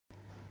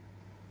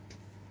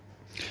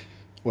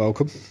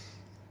welcome,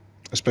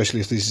 especially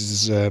if this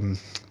is the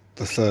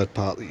third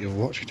part that you've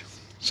watched.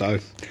 So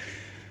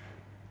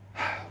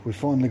we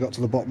finally got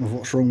to the bottom of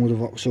what's wrong with the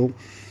Vauxhall.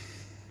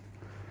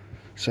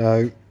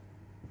 So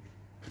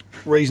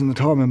reason the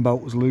timing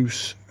belt was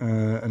loose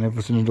and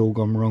everything had all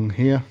gone wrong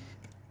here,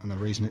 and the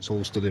reason it's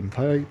all stood in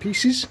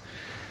pieces,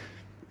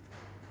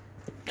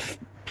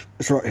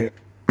 it's right here.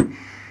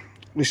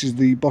 This is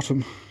the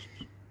bottom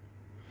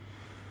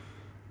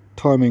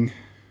timing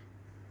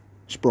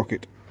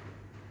sprocket.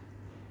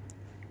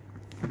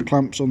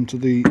 Clamps onto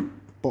the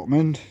bottom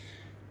end.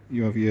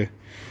 You have your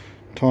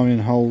timing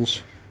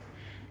holes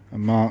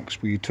and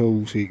marks with your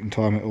tool so you can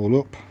time it all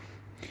up.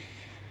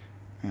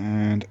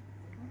 And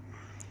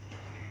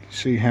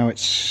see how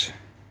it's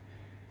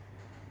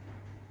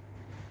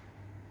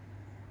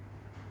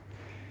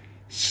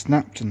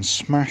snapped and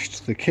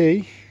smashed the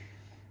key,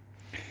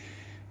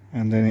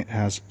 and then it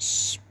has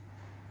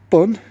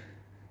spun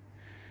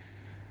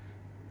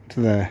to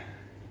there,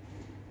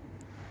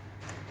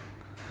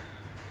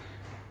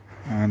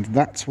 and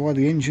that's why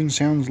the engine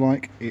sounds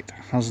like it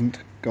hasn't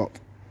got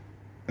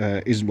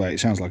it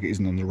sounds like it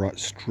isn't on the right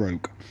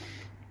stroke.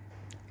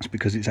 It's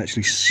because it's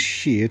actually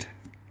sheared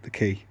the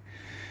key.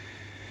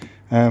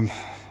 I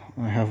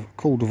have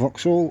called the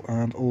Vauxhall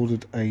and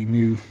ordered a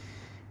new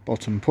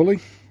bottom pulley.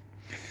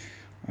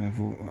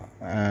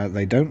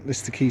 They don't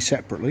list the key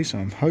separately, so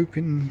I'm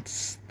hoping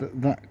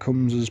that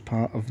comes as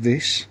part of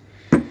this,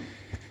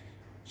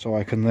 so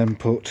I can then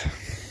put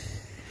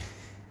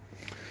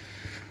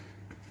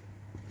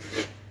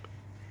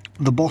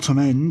the bottom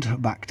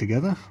end back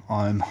together.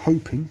 I'm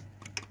hoping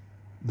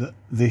that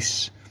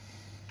this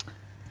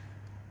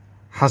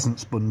hasn't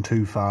spun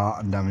too far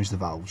and damaged the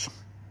valves.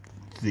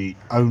 The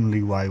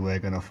only way we're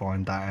going to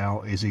find that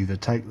out is either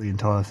take the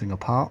entire thing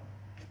apart,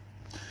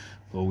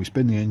 or we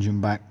spin the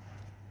engine back,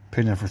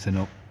 pin everything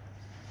up,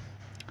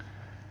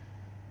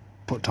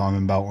 put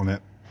timing belt on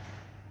it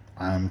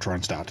and try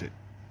and start it.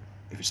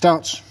 If it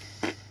starts,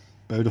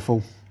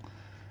 beautiful.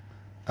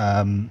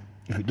 If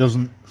it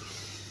doesn't,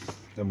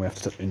 then we have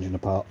to take the engine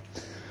apart.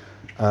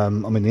 I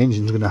mean, the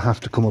engine's going to have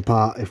to come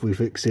apart if we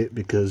fix it,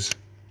 because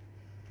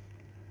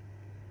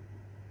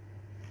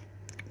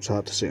it's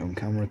hard to see on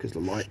camera because the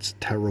light's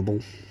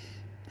terrible.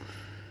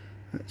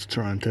 Let's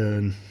try and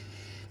turn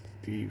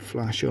the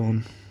flash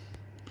on.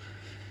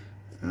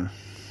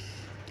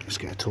 Let's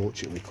get a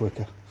torch, it'll be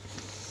quicker.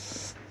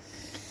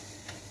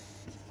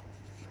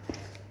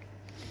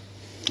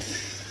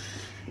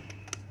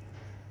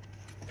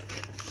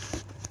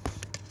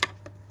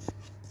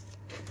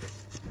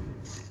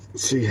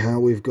 See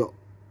how we've got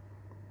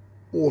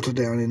water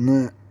down in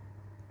there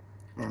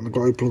and the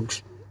glow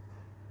plugs.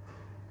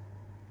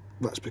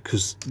 That's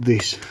because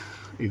this,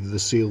 either the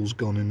seal's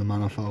gone in the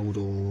manifold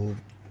or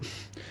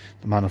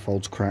the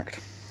manifold's cracked,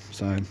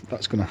 so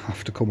that's going to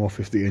have to come off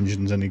if the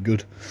engine's any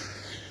good.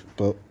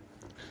 But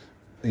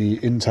the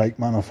intake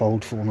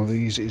manifold for one of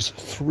these is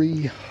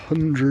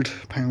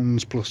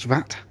 £300 plus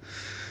VAT,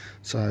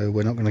 so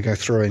we're not going to go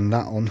throwing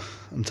that on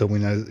until we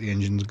know that the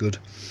engine's good.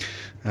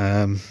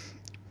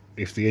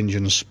 If the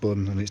engine's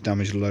spun and it's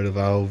damaged a load of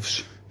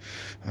valves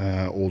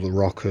or the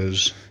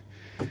rockers,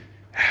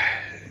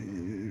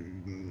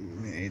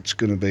 it's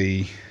going to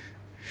be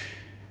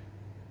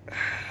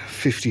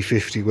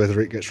 50-50 whether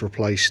it gets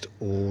replaced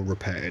or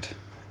repaired.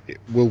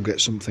 It will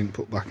get something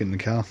put back in the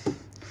car,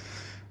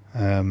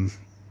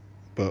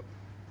 but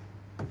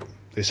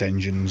this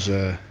engine's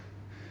like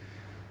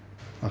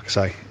I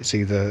say, it's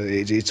either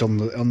it's on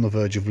the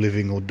verge of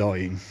living or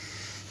dying.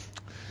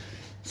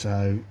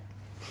 So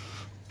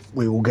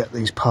we will get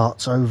these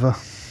parts over,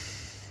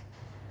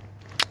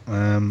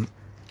 and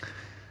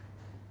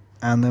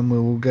then we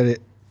will get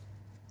it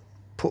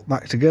put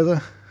back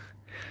together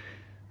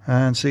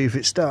and see if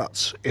it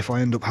starts. If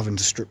I end up having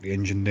to strip the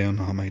engine down,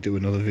 I may do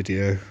another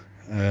video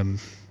just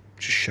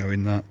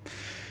showing that.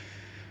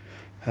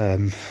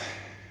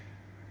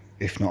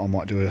 If not, I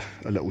might do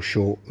a little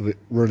short of it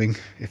running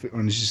if it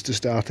manages to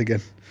start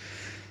again.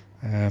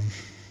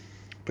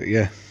 But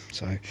yeah,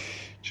 so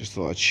just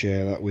thought I'd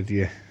share that with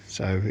you.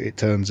 So it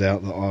turns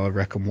out that I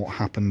reckon what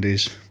happened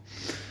is,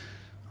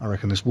 I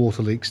reckon this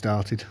water leak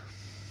started,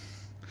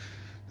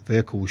 the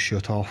vehicle was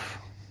shut off,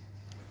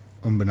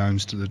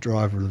 unbeknownst to the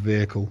driver of the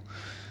vehicle.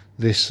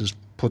 This has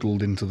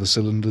puddled into the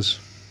cylinders,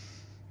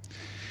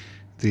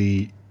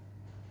 the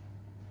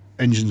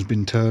engine's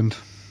been turned,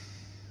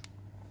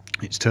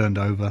 it's turned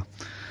over,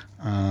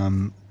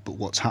 but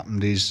what's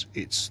happened is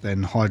it's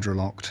then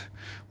hydrolocked,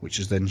 which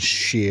has then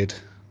sheared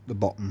the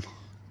bottom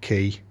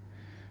key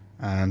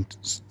and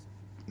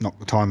knocked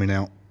the timing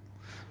out.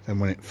 Then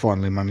when it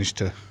finally managed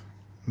to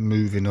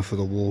move enough of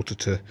the water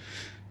to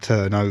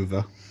turn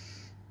over,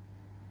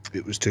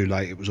 it was too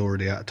late, it was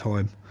already out of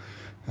time.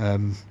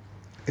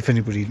 If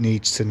anybody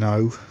needs to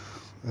know,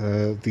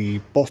 the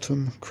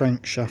bottom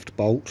crankshaft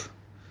bolt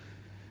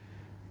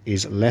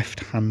is left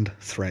hand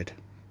thread,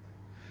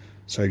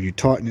 so you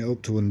tighten it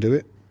up to undo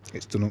it.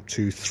 It's done up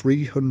to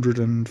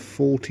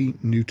 340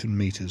 Newton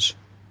meters,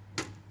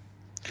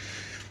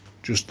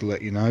 just to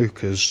let you know,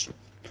 because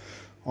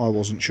I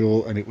wasn't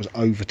sure, and it was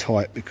over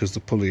tight because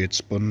the pulley had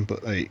spun,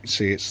 but you can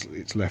see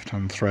it's left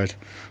hand thread.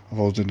 I've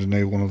ordered a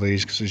new one of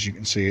these because, as you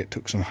can see, it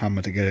took some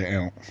hammer to get it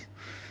out.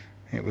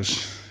 It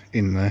was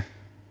in there.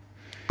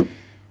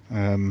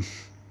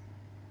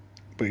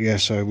 But yeah,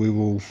 so we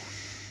will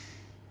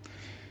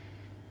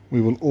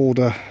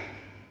order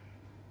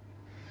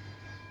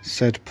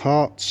said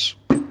parts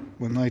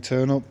when they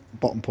turn up.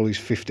 Bottom pulley's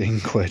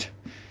 15 quid.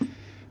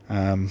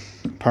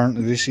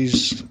 Apparently this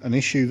is an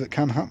issue that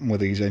can happen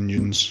with these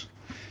engines,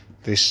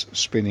 this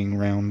spinning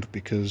round,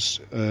 because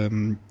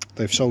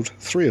they've sold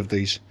 3 of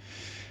these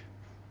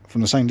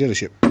from the same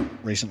dealership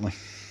recently,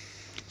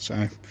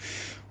 so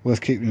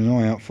worth keeping an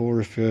eye out for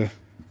if you're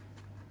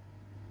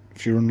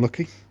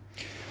unlucky,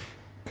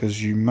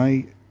 because you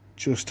may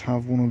just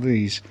have one of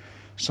these.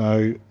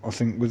 So I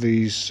think with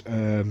these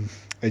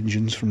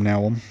engines from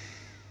now on,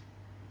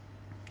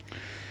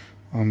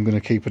 I'm going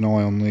to keep an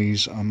eye on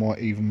these. I might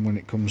even, when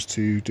it comes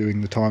to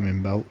doing the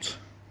timing belt,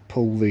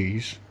 pull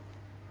these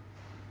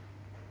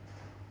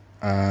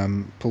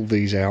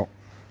out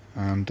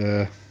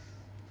and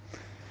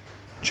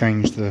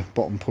change the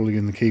bottom pulley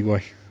and the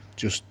keyway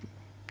just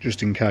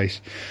in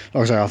case.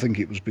 Like I say, I think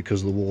it was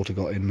because the water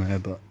got in there,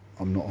 but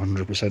I'm not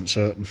 100%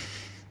 certain.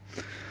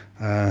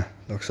 Like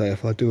I say,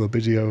 if I do a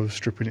video of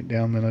stripping it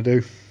down, then I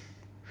do.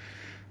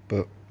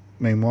 But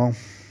meanwhile,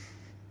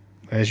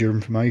 there's your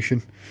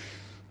information.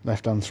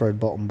 Left hand thread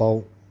bottom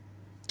bolt.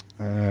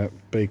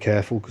 Be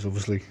careful, because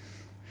obviously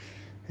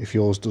if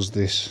yours does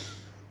this,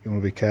 you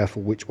want to be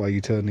careful which way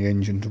you turn the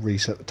engine to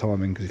reset the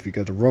timing, because if you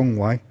go the wrong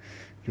way,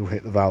 you'll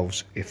hit the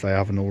valves if they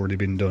haven't already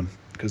been done,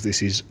 because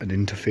this is an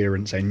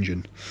interference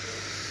engine.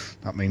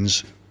 That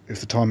means if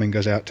the timing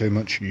goes out too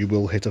much, you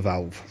will hit a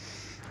valve.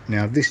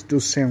 Now this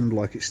does sound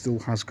like it still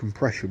has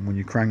compression when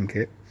you crank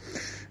it,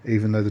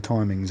 even though the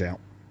timing's out.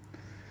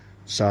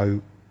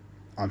 So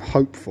I'm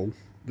hopeful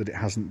that it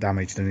hasn't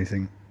damaged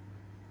anything,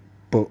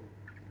 but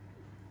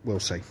we'll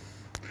see.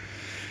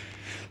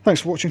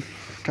 Thanks for watching.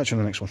 Catch you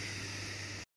on the next one.